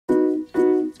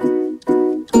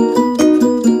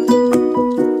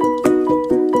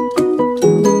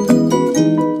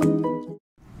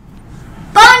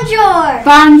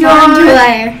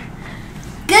Bonjour.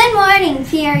 Good morning,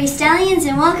 PRE Stallions,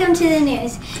 and welcome to the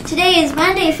news. Today is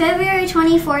Monday, February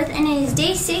 24th, and it is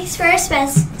day 6 for our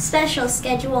special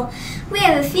schedule. We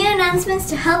have a few announcements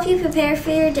to help you prepare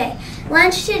for your day.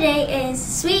 Lunch today is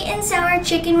sweet and sour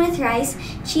chicken with rice,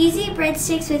 cheesy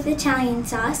breadsticks with Italian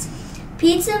sauce,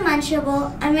 pizza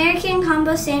munchable, American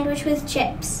combo sandwich with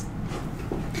chips.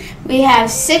 We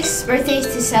have 6 birthdays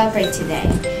to celebrate today.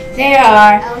 There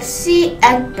are Elsie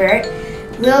Egbert,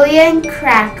 Lillian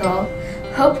Crackle,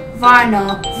 Hope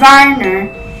Varner,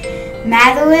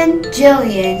 Madeline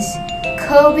Jillians,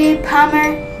 Kobe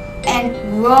Pummer,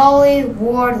 and Rolly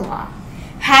Wardlaw.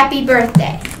 Happy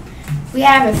birthday. We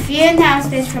have a few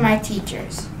announcements from our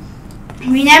teachers.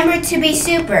 Remember to be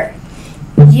super.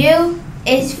 U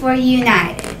is for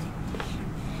United.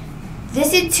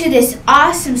 Listen to this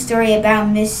awesome story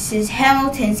about Mrs.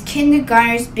 Hamilton's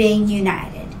kindergartners being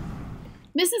united.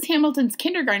 Mrs. Hamilton's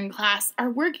kindergarten class are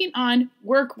working on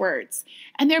work words,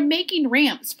 and they're making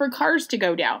ramps for cars to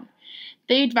go down.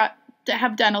 They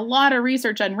have done a lot of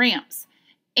research on ramps,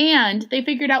 and they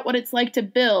figured out what it's like to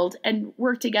build and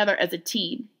work together as a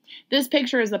team. This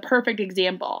picture is a perfect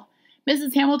example.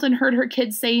 Mrs. Hamilton heard her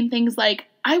kids saying things like,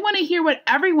 "I want to hear what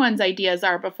everyone's ideas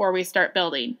are before we start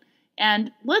building.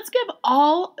 And let's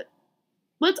all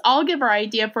give our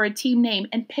idea for a team name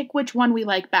and pick which one we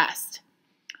like best."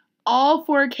 All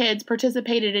 4 kids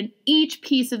participated in each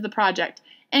piece of the project,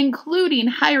 including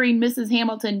hiring Mrs.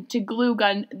 Hamilton to glue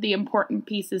gun the important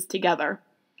pieces together.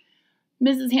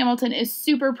 Mrs. Hamilton is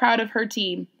super proud of her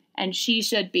team, and she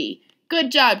should be.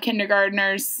 Good job,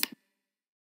 kindergartners.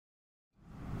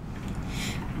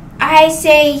 I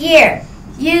say year.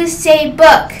 You say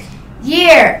book.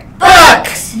 Year.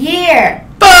 Books. Year.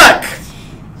 Book.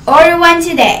 Order one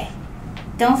today.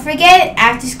 Don't forget,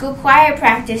 after-school choir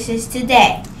practices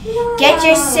today. Get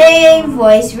your singing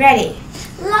voice ready.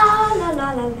 La la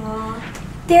la la la.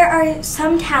 There are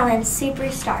some talents,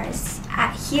 superstars,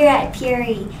 here at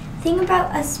PRE. Think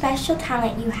about a special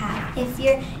talent you have. If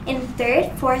you're in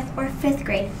 3rd, 4th, or 5th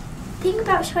grade, think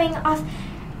about showing off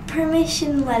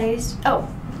permission letters.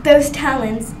 Those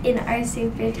talents in our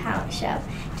Super Talent Show.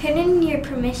 Turn in your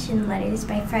permission letters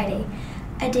by Friday.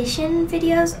 Audition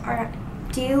videos are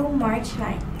due March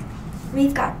 9th.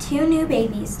 We've got 2 new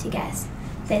babies to guess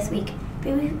this week.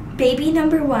 Baby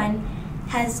number 1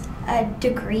 has a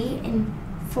degree in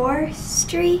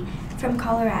forestry from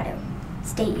Colorado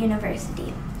State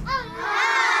University.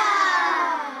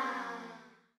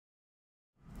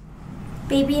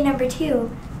 Baby number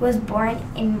 2 was born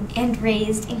and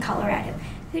raised in Colorado.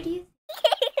 Who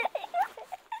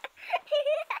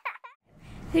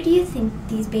do you think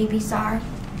these babies are?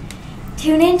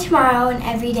 Tune in tomorrow and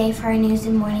every day for our news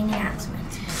and morning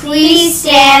announcements. Please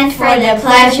stand for the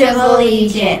Pledge of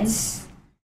Allegiance.